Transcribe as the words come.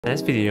In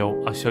this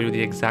video, I'll show you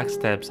the exact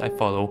steps I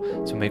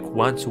follow to make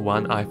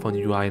one-to-one iPhone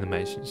UI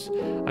animations.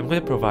 I'm going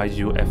to provide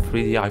you a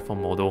 3D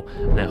iPhone model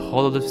and a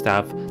whole lot of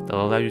stuff that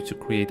will allow you to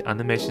create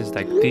animations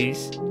like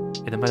these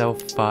in a matter of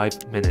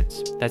 5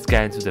 minutes. Let's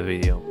get into the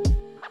video.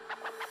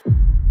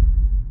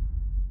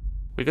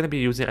 We're going to be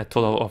using a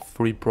total of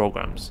 3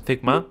 programs: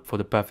 Figma for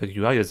the perfect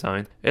UI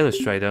design,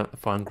 Illustrator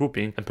for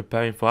ungrouping and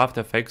preparing for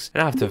After Effects,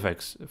 and After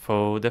Effects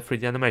for the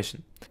 3D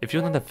animation. If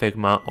you're not a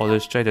Figma or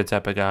Illustrator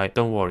type of guy,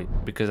 don't worry,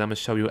 because I'm going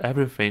to show you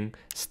everything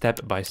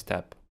step by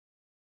step.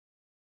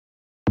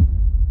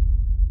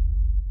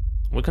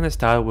 We're going to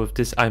start with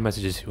this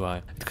iMessages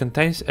UI. It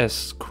contains a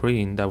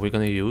screen that we're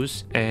going to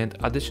use and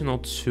additional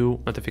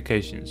 2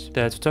 notifications.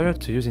 The tutorial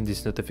to using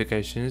these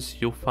notifications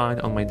you'll find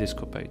on my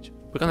Discord page.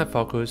 We're going to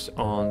focus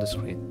on the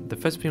screen. The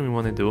first thing we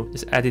want to do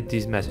is edit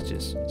these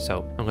messages.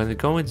 So I'm going to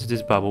go into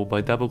this bubble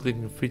by double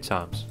clicking 3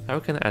 times. Now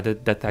we can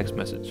edit the text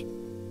message.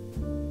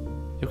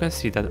 You can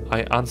see that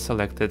I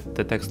unselected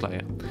the text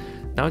layer.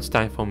 Now it's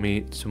time for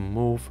me to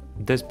move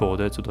this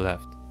border to the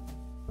left.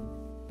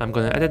 I'm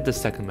going to edit the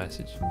second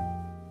message.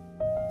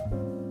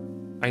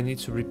 I need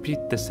to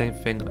repeat the same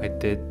thing I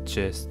did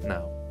just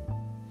now.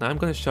 Now I'm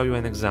going to show you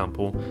an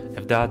example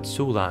if there are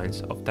 2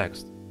 lines of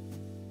text.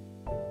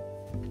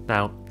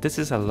 Now, this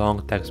is a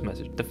long text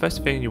message. The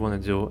first thing you want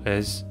to do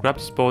is grab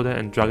this border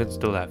and drag it to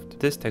the left.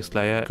 This text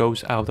layer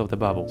goes out of the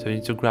bubble, so you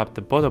need to grab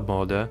the bottom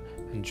border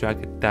and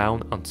drag it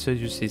down until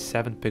you see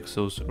 7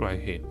 pixels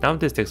right here. Now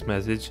this text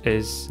message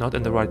is not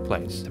in the right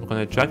place. I'm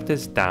going to drag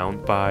this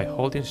down by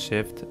holding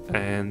shift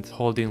and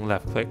holding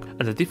left click,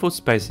 and the default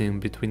spacing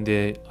between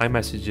the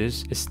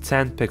iMessages is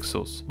 10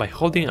 pixels. By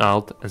holding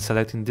alt and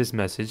selecting this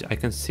message, I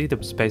can see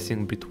the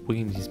spacing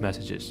between these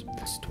messages.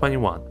 It's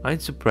 21. I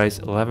need to press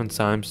 11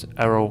 times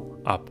arrow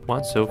up.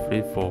 1, 2,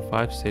 3, 4,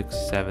 5, 6,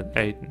 7,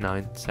 8,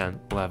 9, 10,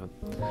 11.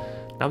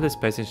 Now the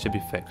spacing should be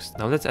fixed.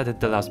 Now let's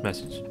edit the last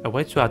message. A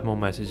way to add more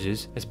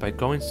messages is by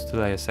going to the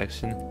layer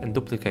section and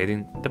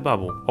duplicating the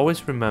bubble.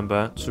 Always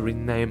remember to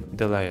rename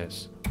the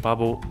layers.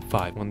 Bubble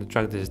 5. I'm going to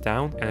drag this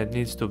down and it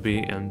needs to be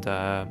in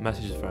the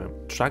messages frame.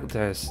 Drag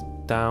this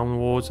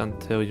downwards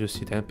until you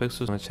see 10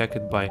 pixels. I'm going to check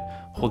it by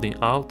holding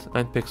alt.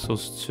 9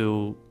 pixels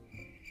to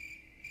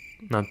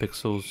 9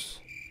 pixels.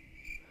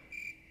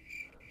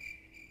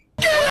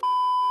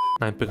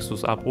 9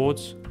 pixels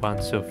upwards. 1,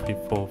 2, 3,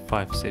 4,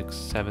 5, 6,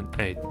 7,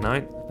 8,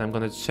 9. I'm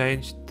gonna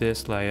change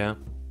this layer,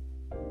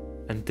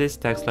 and this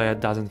text layer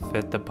doesn't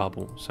fit the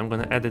bubble, so I'm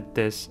gonna edit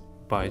this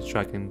by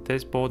dragging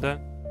this border.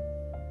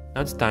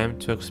 Now it's time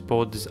to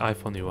export this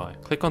iPhone UI.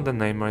 Click on the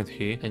name right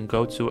here and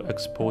go to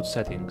Export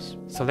Settings.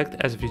 Select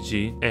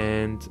SVG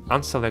and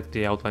unselect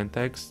the outline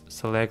text.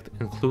 Select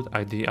Include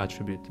ID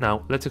Attribute.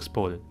 Now let's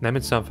export it. Name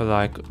it something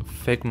like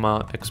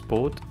Figma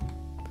Export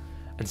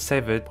and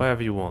save it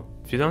wherever you want.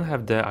 If you don't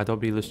have the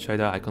Adobe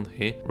Illustrator icon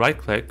here, right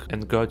click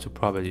and go to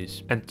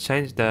Properties and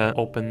change the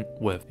open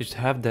with. You should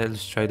have the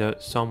Illustrator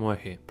somewhere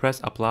here.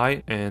 Press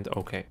Apply and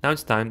OK. Now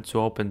it's time to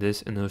open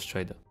this in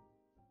Illustrator.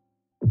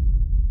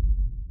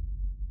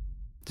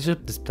 This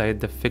should display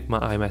the Figma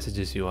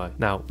iMessages UI.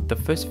 Now, the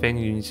first thing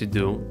you need to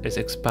do is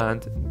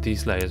expand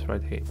these layers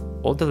right here.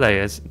 All the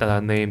layers that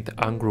are named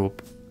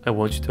Ungroup, I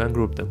want you to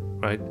ungroup them,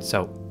 right?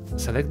 So,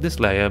 select this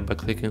layer by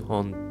clicking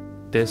on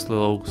this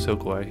little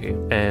circle right here,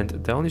 and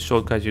the only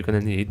shortcut you're gonna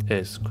need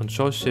is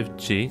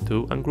Ctrl+Shift+G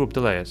to ungroup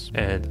the layers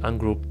and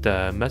ungroup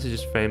the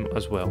messages frame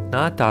as well.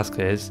 Now our task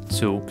is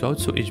to go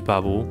to each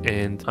bubble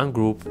and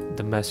ungroup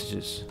the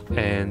messages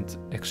and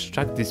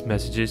extract these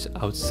messages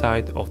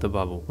outside of the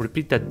bubble.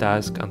 Repeat that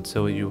task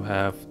until you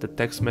have the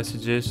text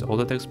messages, all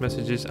the text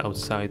messages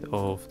outside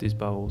of these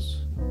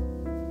bubbles.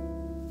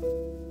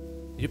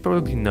 You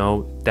probably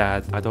know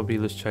that Adobe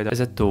Illustrator is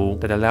a tool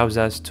that allows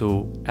us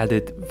to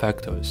edit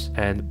vectors,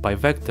 and by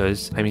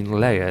vectors I mean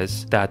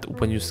layers that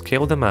when you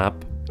scale them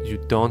up you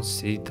don't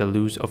see the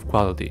lose of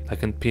quality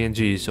like in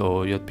PNGs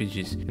or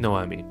JPGs, you know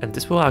what I mean. And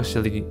this will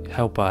actually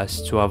help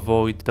us to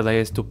avoid the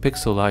layers to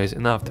pixelize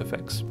in After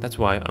Effects. That's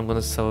why I'm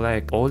gonna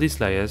select all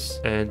these layers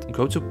and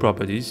go to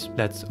Properties.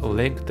 Let's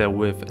link the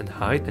width and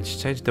height and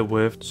change the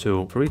width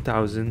to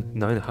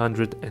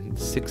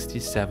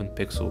 3967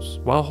 pixels.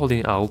 While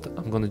holding Alt,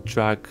 I'm gonna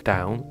drag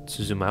down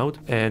to zoom out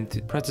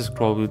and press the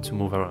scroll wheel to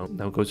move around.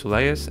 Now go to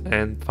Layers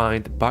and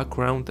find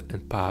Background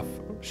and Path.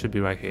 Should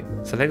be right here.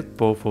 Select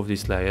both of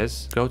these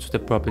layers, go to the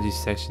Properties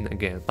section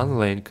again,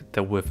 unlink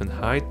the width and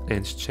height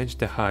and change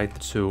the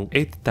height to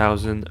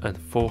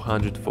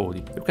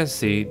 8440. You can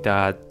see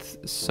that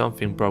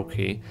something broke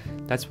here.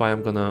 That's why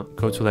I'm gonna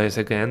go to Layers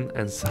again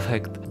and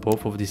select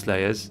both of these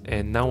layers,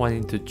 and now I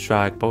need to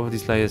drag both of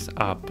these layers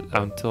up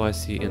until I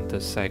see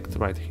intersect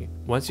right here.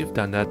 Once you've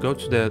done that, go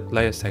to the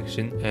Layer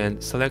section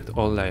and select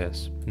all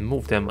layers and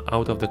move them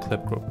out of the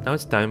clip group. Now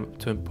it's time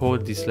to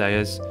import these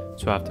layers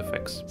to After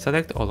Effects.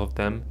 Select all of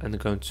them and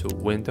go to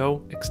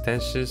Window,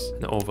 Extensions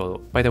and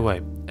Overload. By the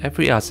way,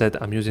 every asset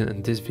I'm using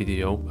in this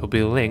video will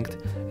be linked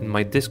in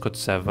my Discord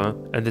server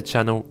and the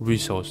channel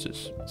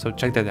resources, so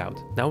check that out.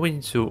 Now we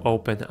need to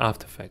open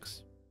After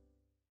Effects.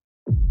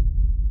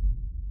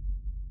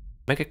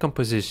 Make a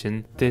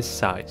composition this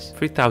size,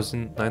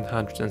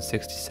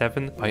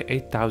 3967 by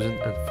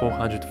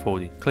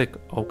 8440. Click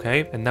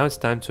OK, and now it's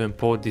time to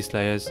import these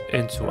layers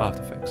into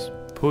After Effects.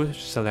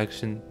 Push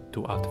selection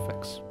to After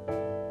Effects.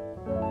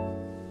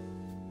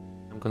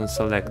 I'm gonna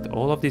select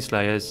all of these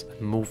layers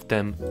and move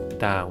them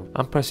down.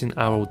 I'm pressing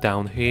arrow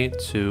down here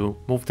to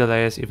move the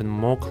layers even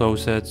more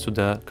closer to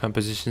the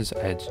composition's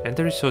edge. And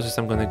the resources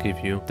I'm gonna give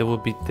you, there will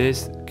be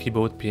this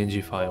keyboard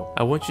PNG file.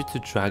 I want you to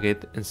drag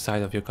it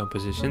inside of your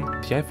composition.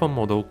 The iPhone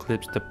model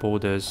clips the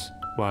borders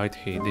right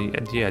here,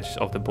 the edges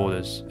of the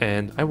borders,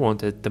 and I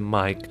wanted the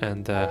mic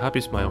and the happy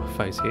smile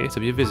face here to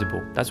be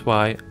visible. That's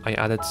why I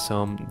added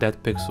some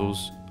dead pixels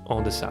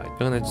on the side. I'm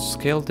gonna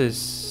scale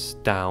this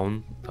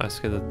down. I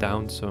scale it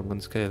down, so I'm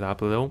gonna scale it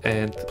up a little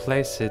and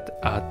place it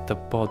at the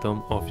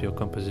bottom of your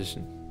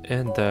composition.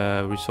 And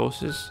the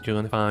resources, you're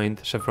gonna find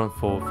chevron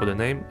for the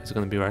name, it's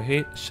gonna be right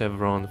here.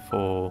 Chevron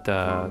for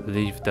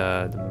leave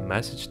the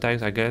message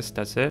tags, I guess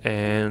that's it.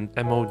 And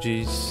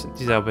emojis,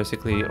 these are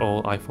basically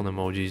all iPhone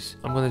emojis.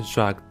 I'm gonna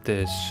drag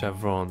this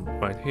chevron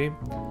right here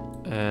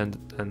and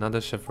another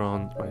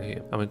chevron right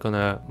here, and we're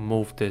gonna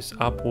move this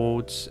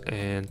upwards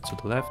and to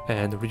the left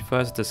and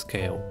reverse the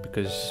scale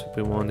because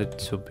we want it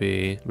to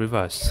be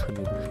reversed.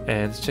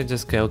 And change the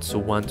scale to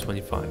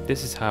 125.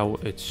 This is how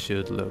it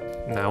should look.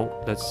 Now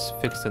let's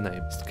fix the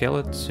name. Scale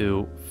it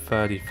to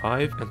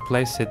 35 and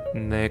place it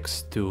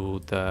next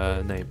to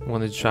the name. I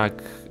want to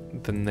drag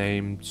the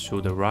name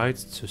to the right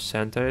to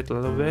center it a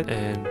little bit,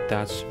 and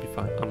that should be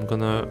fine. I'm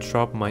gonna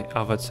drop my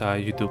avatar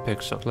YouTube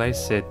picture,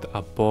 place it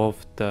above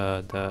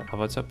the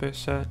avatar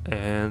picture,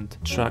 and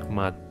drag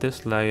matte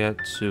this layer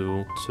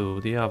to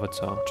the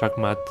avatar. Drag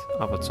matte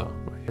avatar,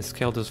 right? And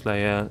scale this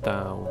layer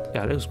down.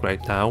 Yeah, it looks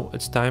great. Now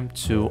it's time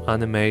to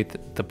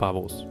animate the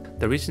bubbles.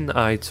 The reason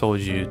I told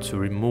you to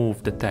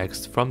remove the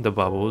text from the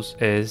bubbles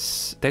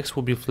is text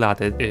will be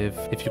flattened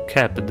if you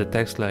kept the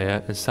text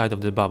layer inside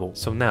of the bubble.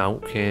 So now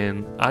you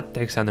can add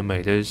text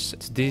animators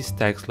to these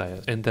text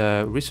layers. In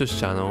the resource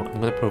channel, I'm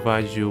going to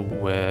provide you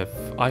with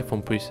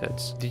iPhone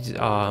presets. These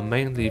are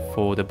mainly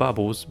for the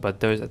bubbles, but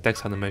there's a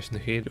text animation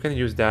here. You can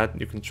use that,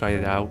 you can try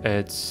it out.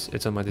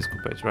 It's on my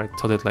Discord page, right?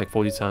 Told it like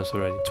 40 times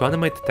already. To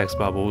animate the text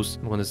bubbles,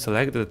 I'm going to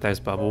select the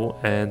text bubble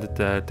and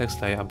the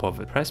text layer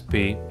above it. Press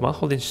P. While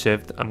holding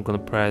Shift, I'm going to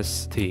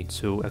press T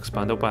to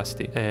expand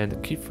opacity and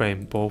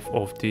keyframe both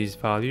of these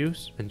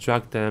values and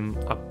drag them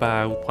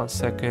about 1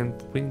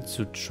 second. We need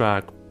to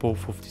drag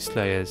both of these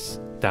layers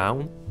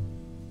down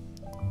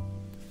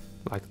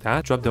like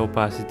that. Drop the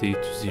opacity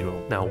to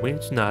 0. Now we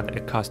need to add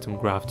a custom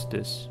graph to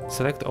this.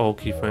 Select all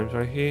keyframes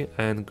right here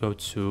and go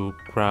to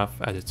graph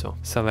editor.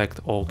 Select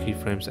all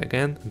keyframes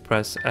again and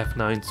press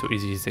F9 to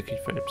easy use the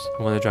keyframes.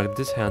 I'm going to drag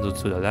this handle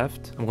to the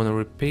left. I'm going to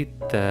repeat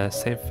the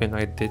same thing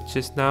I did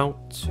just now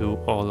to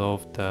all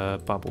of the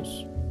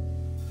bubbles.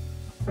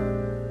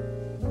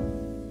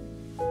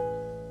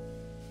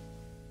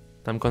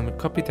 I'm going to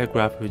copy the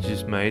graph we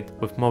just made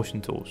with Motion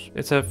Tools.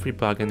 It's a free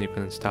plugin, you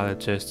can install it,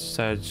 just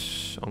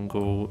search on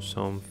Google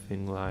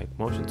something like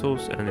Motion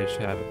Tools and you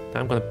should have it.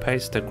 Now I'm going to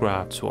paste the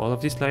graph to all of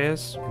these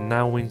layers. And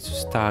now we need to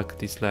stack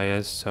these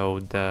layers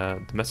so the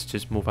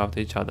messages move out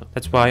to each other.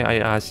 That's why I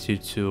asked you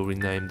to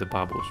rename the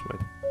bubbles,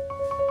 right?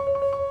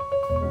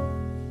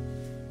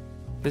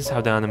 This is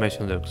how the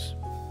animation looks.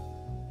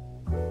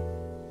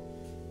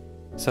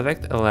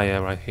 Select a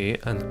layer right here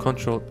and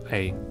Ctrl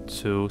A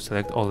to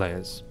select all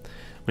layers.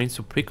 We need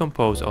to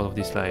pre-compose all of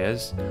these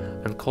layers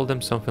and call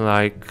them something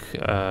like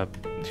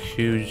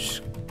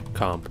huge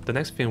comp. The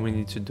next thing we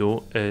need to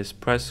do is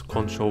press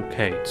Ctrl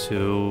K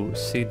to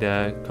see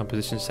the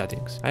composition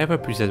settings. I have a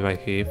preset right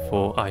here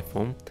for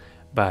iPhone,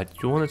 but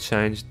you want to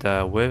change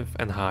the width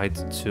and height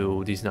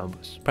to these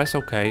numbers. Press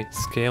OK,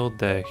 scale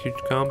the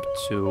huge comp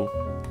to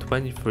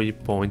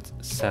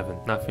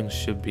 23.7. Nothing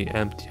should be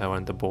empty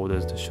around the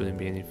borders, there shouldn't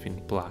be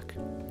anything black.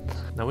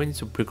 Now we need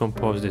to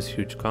pre-compose this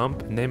huge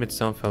comp, name it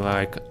something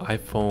like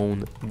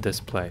iPhone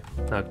display.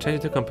 Now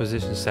change the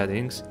composition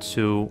settings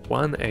to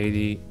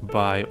 180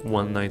 by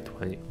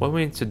 1920. What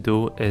we need to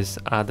do is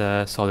add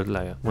a solid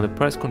layer. I'm going to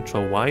press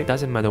Ctrl Y,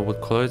 doesn't matter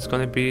what color it's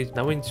going to be.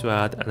 Now we need to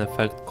add an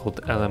effect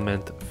called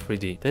Element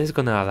 3D. This is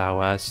going to allow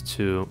us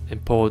to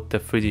import the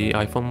 3D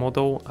iPhone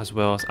model as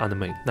well as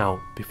animate.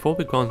 Now before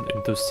we go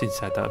into scene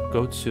setup,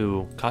 go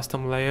to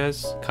custom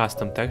layers,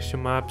 custom texture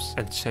maps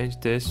and change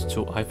this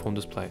to iPhone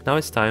display. Now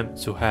it's time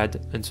to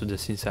head into the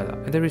scene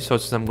setup. In the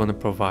resources I'm going to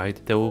provide,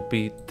 there will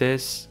be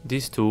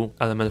these two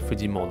Element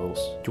 3D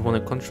models. You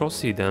want to Control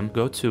C them,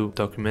 go to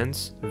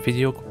Documents,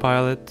 Video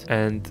Copilot,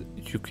 and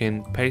you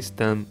can paste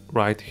them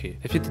right here.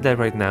 If you do that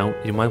right now,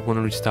 you might want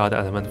to restart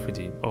Element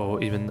 3D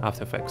or even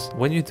After Effects.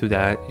 When you do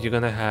that, you're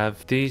gonna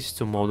have these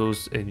two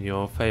models in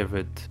your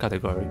favorite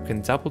category. You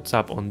can double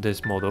tap on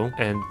this model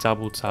and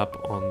double tap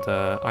on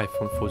the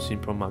iPhone 14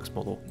 Pro Max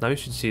model. Now you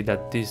should see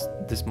that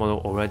this model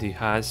already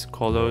has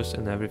colors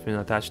and everything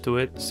attached to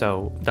it.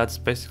 So that's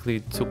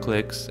basically 2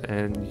 clicks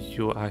and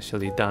you're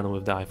actually done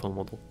with the iPhone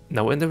model.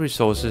 Now in the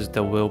resources,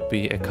 there will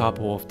be a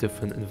couple of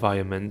different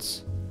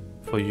environments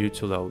for you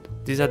to load.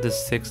 These are the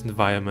 6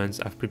 environments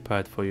I've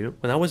prepared for you.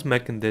 When I was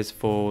making this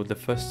for the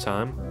first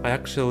time, I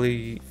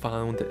actually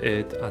found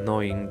it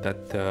annoying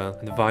that the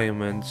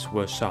environments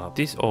were sharp.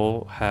 These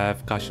all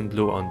have Gaussian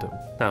blue on them.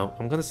 Now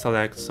I'm gonna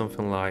select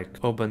something like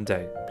Urban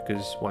Day,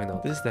 because why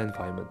not? This is the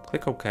environment.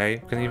 Click OK.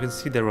 You can even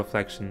see the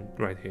reflection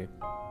right here.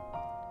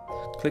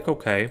 Click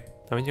OK.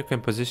 Now in your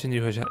composition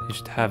you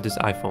should have this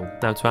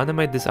iPhone. Now to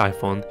animate this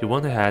iPhone, you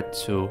want to head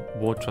to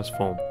World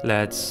Transform.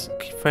 Let's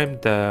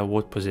keyframe the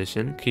world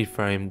position,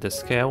 keyframe the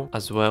scale,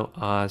 as well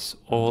as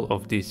all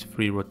of these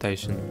 3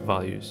 rotation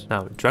values.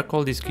 Now drag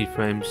all these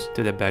keyframes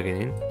to the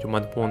beginning. You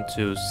might want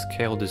to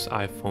scale this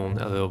iPhone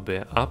a little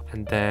bit up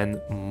and then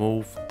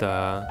move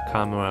the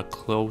camera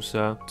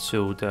closer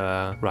to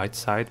the right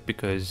side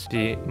because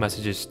the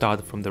messages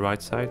start from the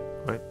right side,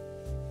 right?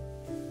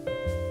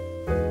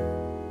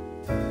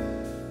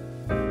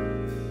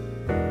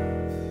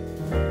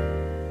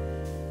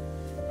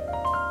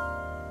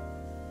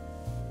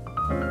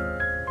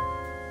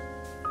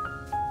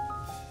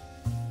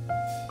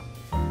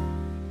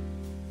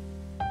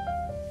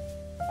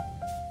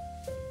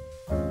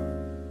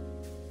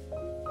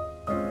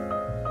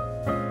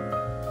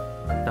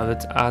 Now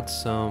let's add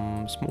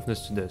some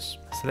smoothness to this.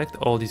 Select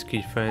all these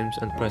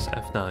keyframes and press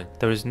F9.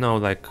 There is no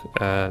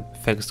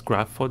fixed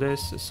graph for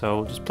this,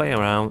 so just play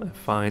around and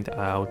find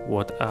out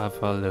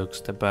whatever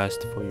looks the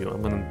best for you.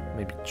 I'm gonna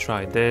maybe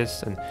try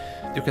this, and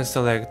you can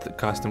select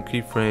custom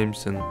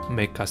keyframes and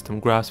make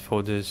custom graphs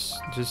for this.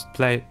 Just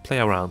play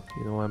around,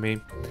 you know what I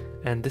mean?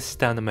 And this is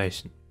the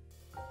animation.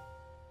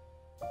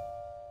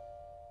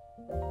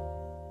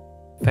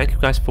 Thank you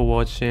guys for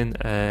watching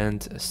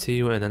and see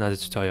you in another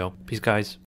tutorial. Peace guys.